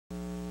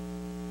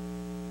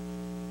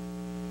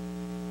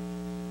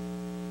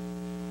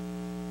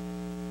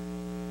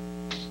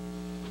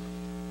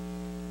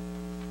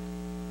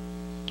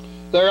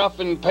They're off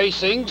in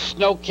pacing.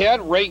 Snowcat,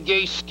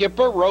 Reggae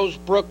Skipper,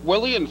 Rosebrook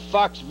Willie, and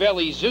Fox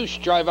Valley Zeus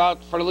drive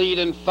out for the lead,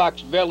 and Fox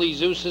Valley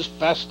Zeus is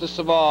fastest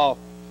of all.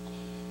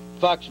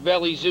 Fox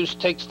Valley Zeus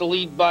takes the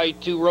lead by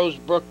 2,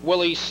 Rosebrook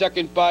Willie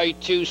second by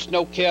 2,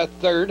 Snowcat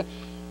third.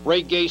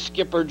 Reggae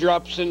Skipper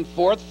drops in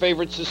fourth,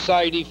 Favorite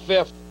Society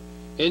fifth.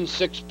 In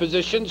sixth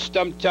position,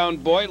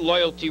 Stumptown Boy,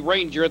 Loyalty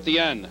Ranger at the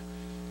end.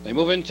 They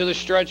move into the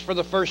stretch for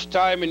the first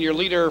time, and your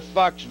leader,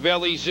 Fox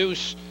Valley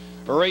Zeus,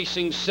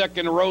 racing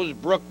second,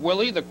 Rosebrook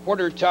Willie, the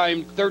quarter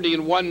time 30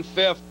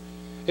 1/5.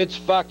 It's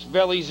Fox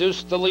Valley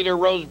Zeus, the leader,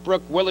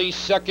 Rosebrook Willie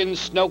second.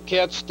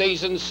 Snowcat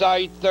stays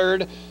inside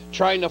third.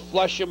 Trying to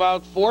flush him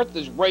out fourth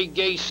is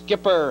Reggae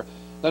Skipper.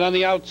 Then on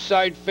the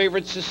outside,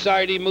 Favorite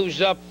Society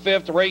moves up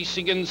fifth.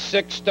 Racing in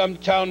sixth,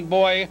 Stumptown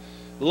Boy.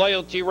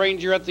 Loyalty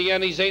Ranger at the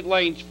end. He's 8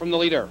 lengths from the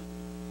leader.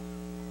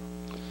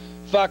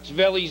 Fox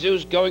Valley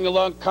Zeus going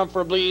along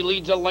comfortably.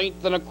 Leads a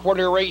length and a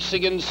quarter.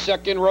 Racing in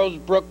second,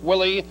 Rosebrook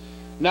Willie.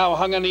 Now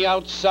hung on the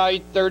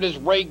outside. Third is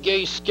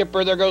Reggae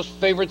Skipper. There goes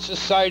Favorite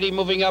Society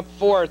moving up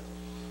fourth.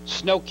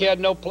 Snowcat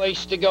no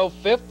place to go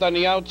fifth. On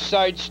the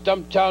outside,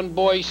 Stumptown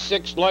Boy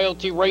sixth.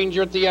 Loyalty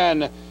Ranger at the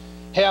end.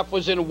 Half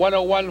was in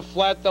 101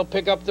 flat. They'll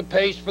pick up the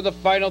pace for the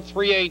final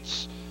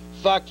 3/8.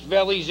 Fox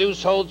Valley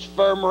Zeus holds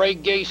firm.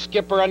 Reggae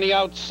Skipper on the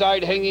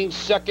outside hanging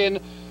second.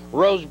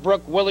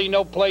 Rosebrook Willie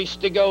no place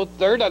to go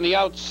third. On the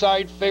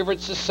outside,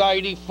 Favorite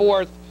Society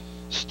fourth.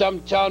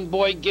 Stumptown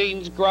Boy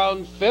gains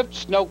ground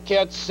fifth.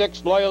 Snowcat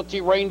sixth.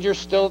 Loyalty Ranger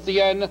still at the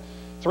end.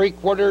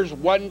 3/4,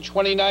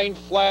 129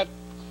 flat.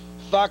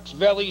 Fox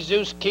Valley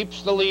Zeus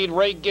keeps the lead.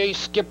 Reggae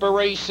Skipper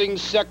racing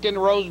second.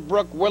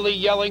 Rosebrook Willie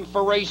yelling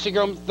for racing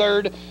room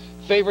third.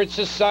 Favorite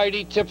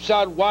Society tips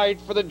out wide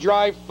for the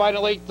drive.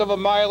 Final 1/8 of a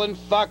mile, and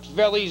Fox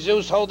Valley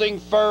Zeus holding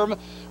firm.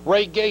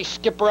 Reggae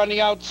Skipper on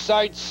the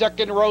outside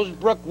second.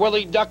 Rosebrook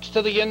Willie ducks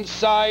to the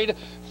inside.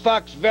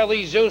 Fox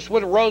Valley Zeus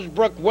with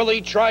Rosebrook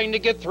Willie trying to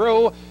get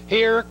through.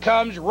 Here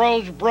comes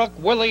Rosebrook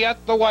Willie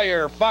at the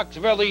wire. Fox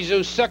Valley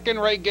Zeus second,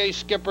 Reggae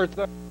Skipper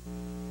third.